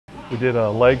We did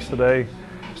legs today.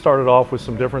 Started off with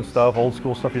some different stuff, old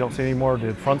school stuff you don't see anymore.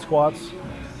 Did front squats.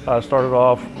 Started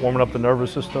off warming up the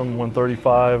nervous system,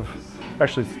 135.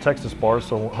 Actually, it's a Texas bar,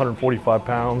 so 145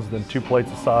 pounds, then 2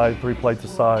 plates aside, 3 plates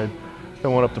aside.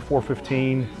 Then went up to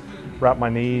 415, wrapped my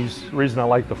knees. The reason I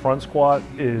like the front squat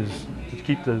is to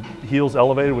keep the heels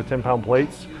elevated with 10-pound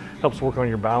plates. Helps work on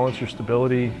your balance, your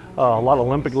stability. A lot of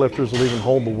Olympic lifters will even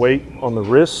hold the weight on the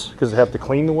wrists because they have to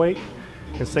clean the weight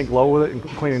and sink low with it and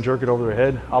clean and jerk it over their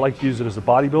head. I like to use it as a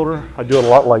bodybuilder. I do it a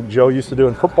lot like Joe used to do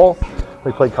in football.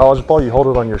 When he played college ball, you hold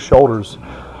it on your shoulders.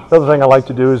 The other thing I like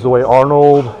to do is the way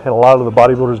Arnold and a lot of the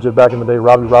bodybuilders did back in the day,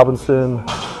 Robbie Robinson.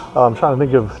 I'm trying to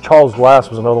think of Charles Glass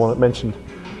was another one that mentioned,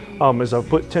 is I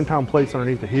put 10-pound plates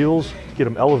underneath the heels to get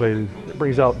them elevated. It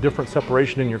brings out different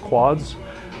separation in your quads.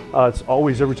 It's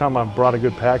always, every time I've brought a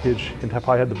good package, and I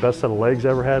probably had the best set of legs I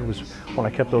ever had was when I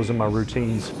kept those in my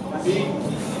routines.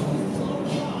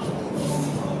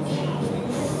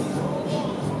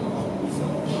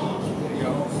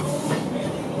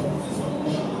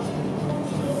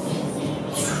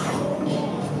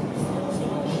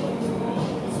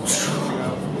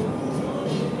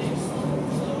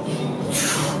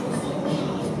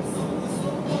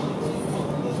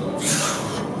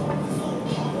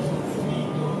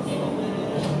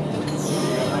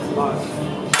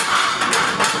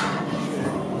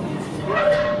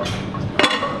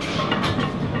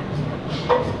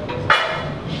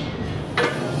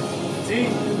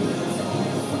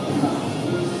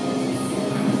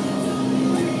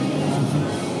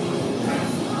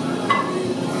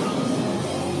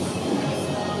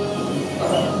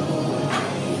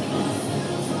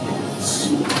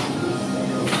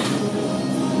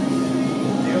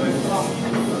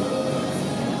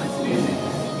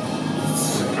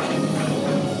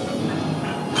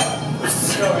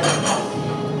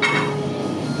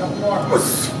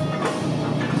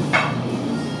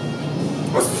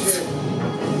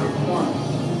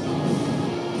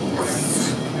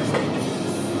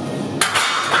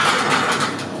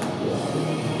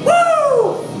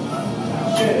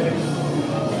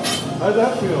 How'd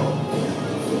that feel?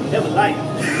 It was light.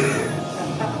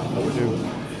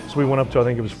 So we went up to, I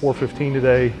think it was 415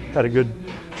 today. Had a good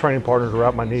training partner to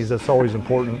wrap my knees. That's always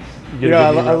important. Yeah,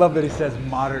 I love that he says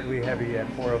moderately heavy at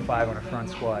 405 on a front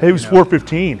squat. It was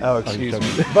 415. Oh, excuse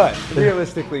me. But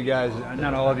realistically, guys,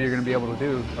 not all of you are going to be able to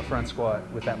do a front squat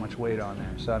with that much weight on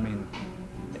there. So, I mean,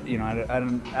 you know,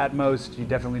 at most, you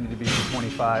definitely need to be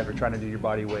 25 or trying to do your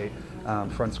body weight.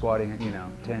 Front squatting, you know,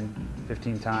 10,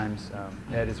 15 times.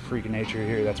 Ed is a freak of nature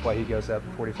here. That's why he goes up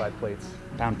 45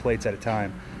 pound plates at a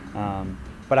time.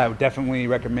 But I would definitely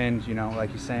recommend, you know,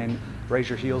 like you're saying, raise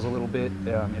your heels a little bit.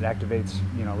 It activates,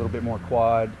 you know, a little bit more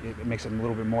quad. It makes it a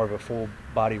little bit more of a full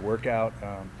body workout.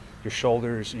 Your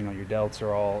shoulders, you know, your delts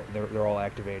are all, they're all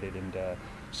activated, and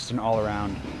just an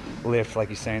all-around lift, like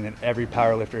he's saying, that every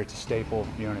power lifter, it's a staple,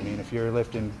 you know what I mean? If you're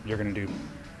lifting, you're gonna do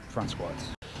front squats.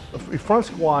 Front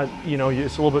squat, you know,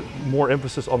 it's a little bit more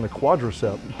emphasis on the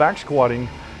quadricep. Back squatting,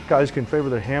 guys can favor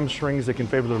their hamstrings, they can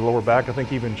favor their lower back. I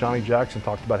think even Johnny Jackson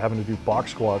talked about having to do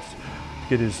box squats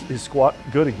to get his squat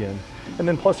good again. And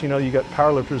then plus, you know, you got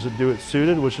powerlifters that do it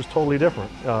suited, which is totally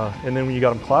different. And then when you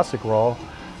got them classic raw,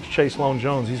 Chase Lone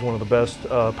Jones, he's one of the best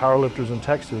powerlifters in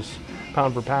Texas,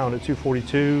 pound for pound at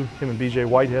 242. Him and BJ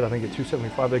Whitehead, I think at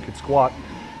 275, they could squat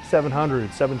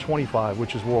 700, 725,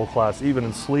 which is world class, even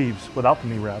in sleeves without the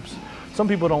knee wraps. Some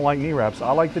people don't like knee wraps.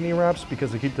 I like the knee wraps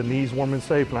because they keep the knees warm and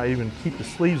safe, and I even keep the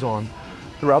sleeves on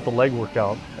throughout the leg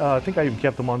workout. I think I even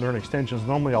kept them on during extensions.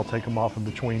 Normally I'll take them off in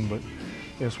between, but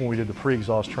it's when we did the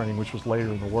pre-exhaust training, which was later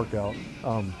in the workout.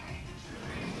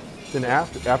 Then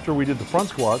after we did the front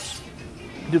squats,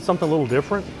 we did something a little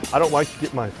different. I don't like to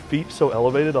get my feet so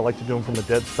elevated. I like to do them from a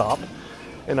dead stop.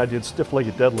 And I did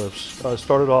stiff-legged deadlifts.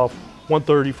 Started off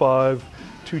 135,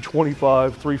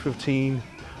 225, 315.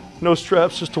 No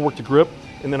straps, just to work the grip.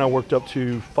 And then I worked up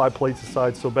to 5 plates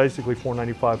aside, so basically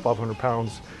 495, 500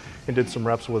 pounds, and did some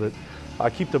reps with it. I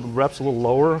keep the reps a little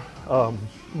lower.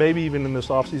 Maybe even in this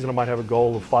off season, I might have a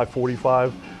goal of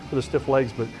 545 for the stiff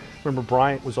legs, but remember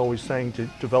Bryant was always saying to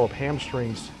develop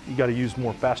hamstrings, you gotta use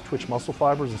more fast twitch muscle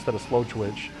fibers instead of slow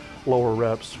twitch. Lower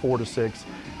reps, 4 to 6.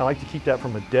 I like to keep that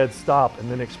from a dead stop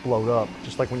and then explode up,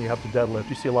 just like when you have to deadlift.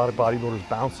 You see a lot of bodybuilders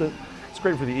bounce it. It's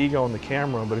great for the ego and the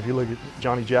camera, but if you look at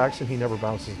Johnny Jackson, he never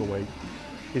bounces the weight.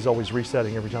 He's always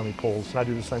resetting every time he pulls. And I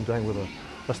do the same thing with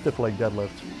a stiff leg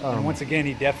deadlift. And once again,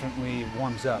 he definitely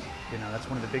warms up. You know, that's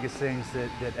one of the biggest things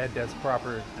that Ed does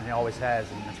proper, and he always has,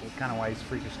 and that's kind of why he's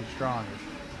freakishly strong.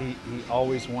 He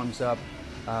always warms up.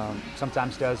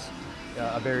 Sometimes does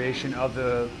a variation of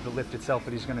the lift itself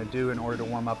that he's going to do in order to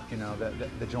warm up, you know,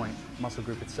 the joint muscle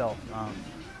group itself.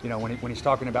 You know, when he's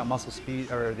talking about muscle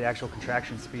speed or the actual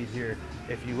contraction speed here,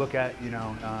 if you look at, you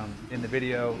know, in the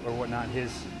video or whatnot,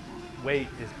 his weight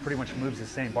is pretty much moves the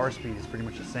same. Bar speed is pretty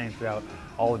much the same throughout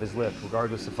all of his lift,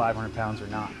 regardless of 500 pounds or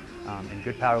not. And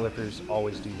good powerlifters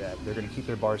always do that. They're going to keep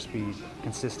their bar speed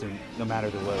consistent no matter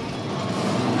the load.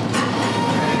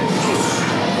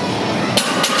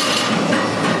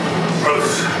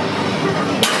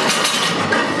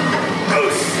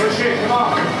 Push it, come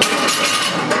on.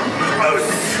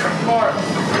 Smart.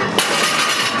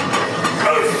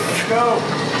 Let's go.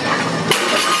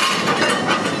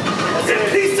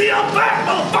 PC, I'm back,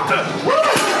 motherfucker!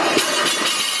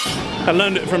 I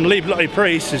learned it from Lee Bloody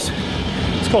Priest.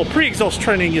 It's called pre-exhaust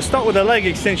training. You start with a leg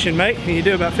extension, mate, and you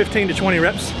do about 15 to 20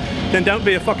 reps. Then don't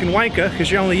be a fucking wanker, because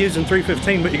you're only using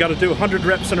 315, but you got to do 100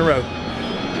 reps in a row.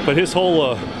 But his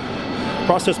whole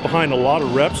process behind a lot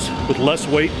of reps with less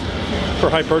weight for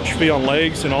hypertrophy on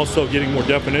legs and also getting more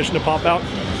definition to pop out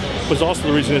was also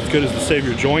the reason it's good, is to save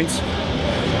your joints.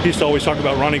 He used to always talk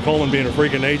about Ronnie Coleman being a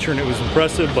freak of nature, and it was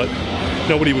impressive, but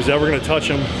nobody was ever going to touch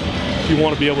him. If you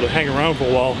want to be able to hang around for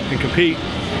a while and compete,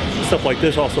 stuff like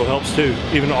this also helps too,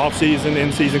 even off season,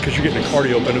 in season, because you're getting a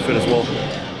cardio benefit as well.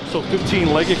 So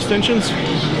 15 leg extensions,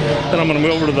 then I'm going to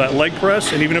move over to that leg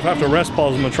press, and even if I have to rest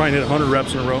pause, I'm going to try and hit 100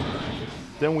 reps in a row.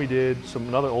 Then we did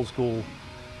another old school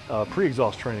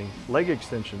pre-exhaust training, leg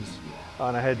extensions.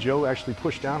 And I had Joe actually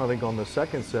push down, I think, on the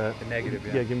second set. The negative,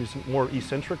 yeah. Yeah, give me some more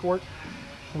eccentric work.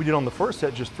 We did on the first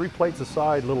set just 3 plates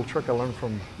aside, little trick I learned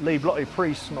from Lee Bloody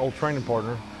Priest, an old training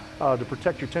partner, to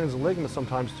protect your tendons and ligaments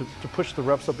sometimes, to push the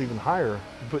reps up even higher.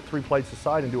 You put 3 plates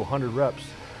aside and do 100 reps,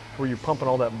 where you're pumping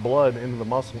all that blood into the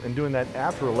muscle, and doing that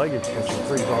after a leg extension,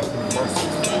 pre-exhausting the muscle.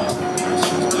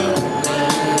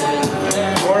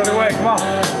 More of the way, come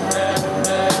on.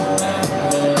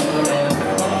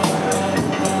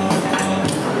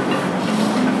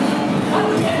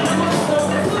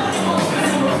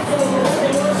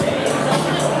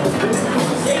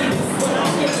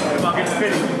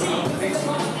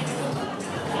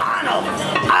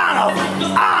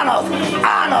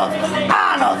 Arnold!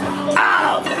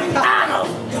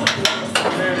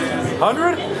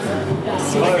 100? I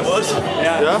think it was.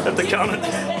 Yeah. Have to count it.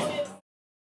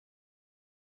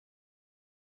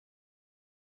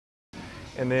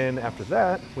 And then after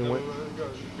that, we went.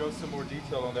 Go some more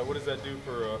detail on that. What does that do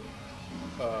for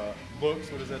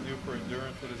looks? What does that do for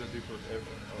endurance? What does that do for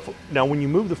everything? Now, when you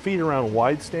move the feet around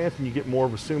wide stance and you get more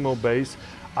of a sumo base,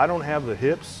 I don't have the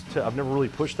hips I've never really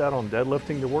pushed that on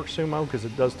deadlifting to work sumo, because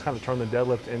it does kind of turn the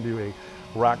deadlift into a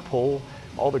rack pull.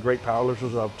 All the great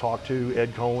powerlifters I've talked to,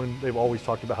 Ed Cohen, they've always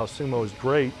talked about how sumo is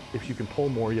great if you can pull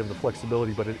more, you have the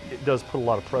flexibility, but it does put a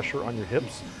lot of pressure on your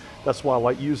hips. That's why I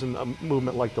like using a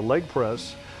movement like the leg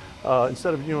press.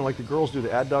 Instead of, you know, like the girls do the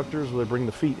adductors where they bring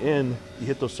the feet in, you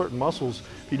hit those certain muscles.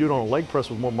 If you do it on a leg press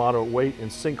with more moderate weight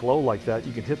and sink low like that,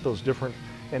 you can hit those different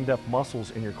in-depth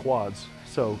muscles in your quads.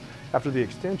 So after the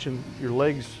extension, your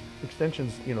legs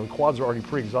extensions, you know, the quads are already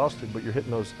pre-exhausted, but you're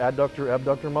hitting those adductor,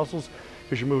 abductor muscles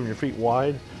because you're moving your feet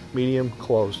wide, medium,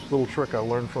 close. Little trick I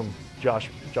learned from Josh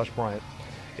Bryant.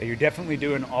 Yeah, you're definitely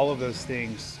doing all of those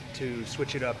things to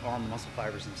switch it up on the muscle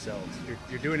fibers themselves.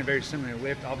 You're doing a very similar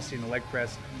lift. Obviously in the leg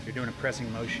press, you're doing a pressing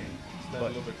motion. Stand a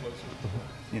little bit closer.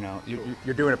 You know,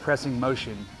 you're doing a pressing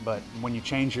motion, but when you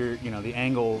change your, you know, the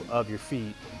angle of your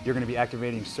feet, you're going to be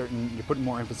activating certain, you're putting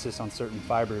more emphasis on certain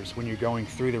fibers when you're going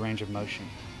through the range of motion.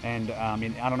 And I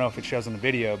mean, I don't know if it shows on the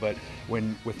video, but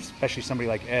with especially somebody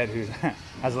like Ed, who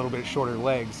has a little bit shorter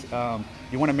legs,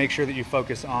 you want to make sure that you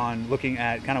focus on looking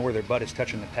at kind of where their butt is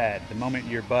touching the pad. The moment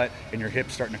your butt and your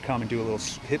hips starting to come and do a little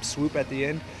hip swoop at the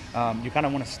end, you kind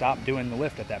of want to stop doing the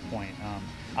lift at that point.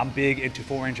 I'm big into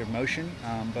full range of motion,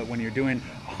 but when you're doing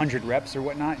 100 reps or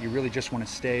whatnot, you really just want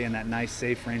to stay in that nice,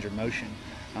 safe range of motion.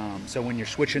 So when you're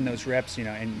switching those reps, you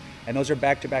know, and those are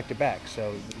back to back to back.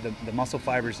 So the muscle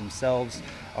fibers themselves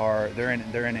they're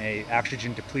in a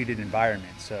oxygen depleted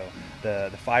environment. So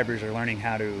the fibers are learning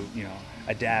how to, you know,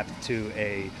 adapt to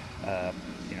a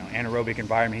you know, anaerobic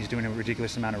environment. He's doing a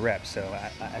ridiculous amount of reps. So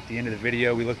at the end of the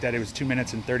video, we looked at it was 2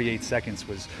 minutes and 38 seconds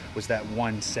was that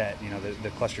one set, you know, the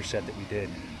cluster set that we did.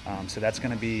 So that's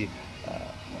going to be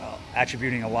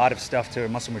attributing a lot of stuff to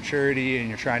muscle maturity, and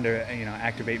you're trying to, you know,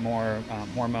 activate more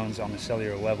hormones on the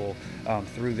cellular level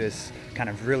through this kind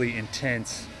of really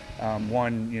intense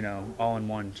one, you know,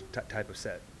 all-in-one type of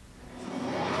set.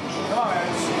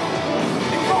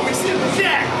 Simple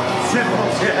Jack! Simple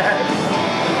Jack!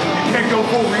 You can't go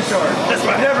full retard. That's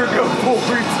right. Never go full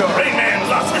retard. Rain Man was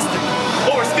autistic.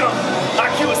 Forrest Gump. I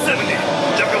IQ is 70.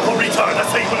 Never go for retard.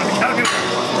 That's how you win an academy.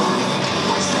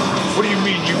 What do you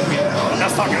mean you win? I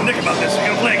was talking to Nick about this. You're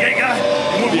gonna play a gay guy?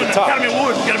 You wanna win an Academy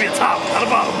Award, you gotta be a top, not a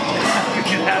bottom.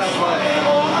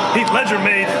 Heath Ledger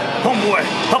made Homeboy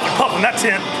huff and puff in that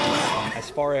tent. As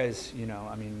far as, you know,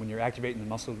 I mean, when you're activating the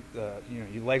muscle, you know,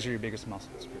 your legs are your biggest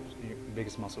muscle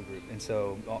group. And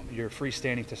so your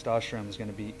freestanding testosterone is going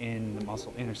to be in the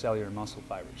muscle, intercellular muscle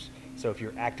fibers. So if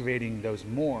you're activating those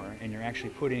more and you're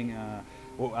actually putting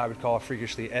what I would call a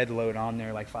freakishly ed load on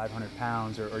there, like 500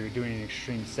 pounds, or you're doing an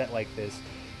extreme set like this,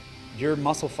 your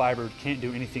muscle fiber can't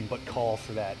do anything but call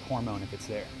for that hormone if it's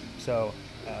there. So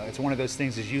it's one of those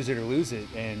things, is use it or lose it.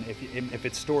 And if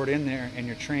it's stored in there and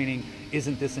your training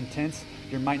isn't this intense,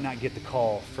 you might not get the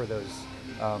call for those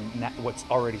what's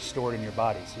already stored in your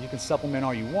body. So you can supplement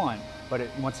all you want, but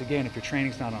once again, if your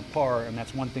training's not on par, and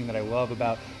that's one thing that I love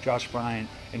about Josh Bryant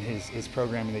and his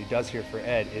programming that he does here for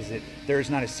Ed, is that there is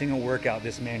not a single workout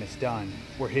this man has done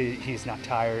where he's not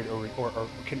tired or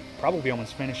can probably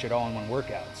almost finish it all in one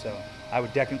workout. So I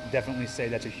would definitely say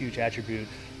that's a huge attribute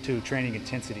to training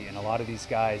intensity, and a lot of these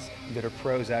guys that are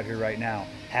pros out here right now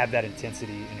have that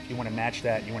intensity, and if you want to match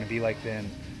that, you want to be like them,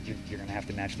 you're going to have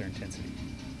to match their intensity.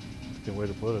 Good way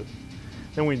to put it.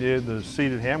 Then we did the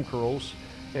seated ham curls,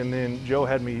 and then Joe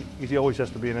had me, he always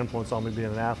has to be an influence on me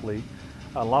being an athlete.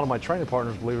 A lot of my training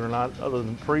partners, believe it or not, other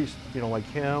than Priest, you know, like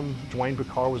him, Dwayne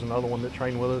Picard was another one that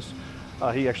trained with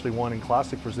us. He actually won in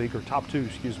classic physique, or top 2,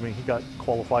 excuse me. He got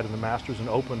qualified in the Masters and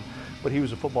Open, but he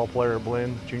was a football player at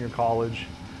Blinn, junior college,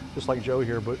 just like Joe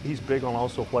here, but he's big on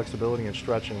also flexibility and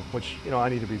stretching, which, you know, I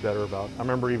need to be better about. I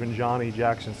remember even Johnny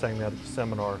Jackson saying that at the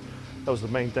seminar. That was the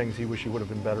main things he wished he would have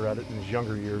been better at it in his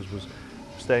younger years, was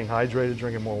staying hydrated,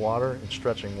 drinking more water, and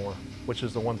stretching more, which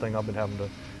is the one thing I've been having to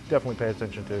definitely pay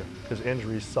attention to, because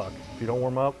injuries suck. If you don't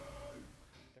warm up,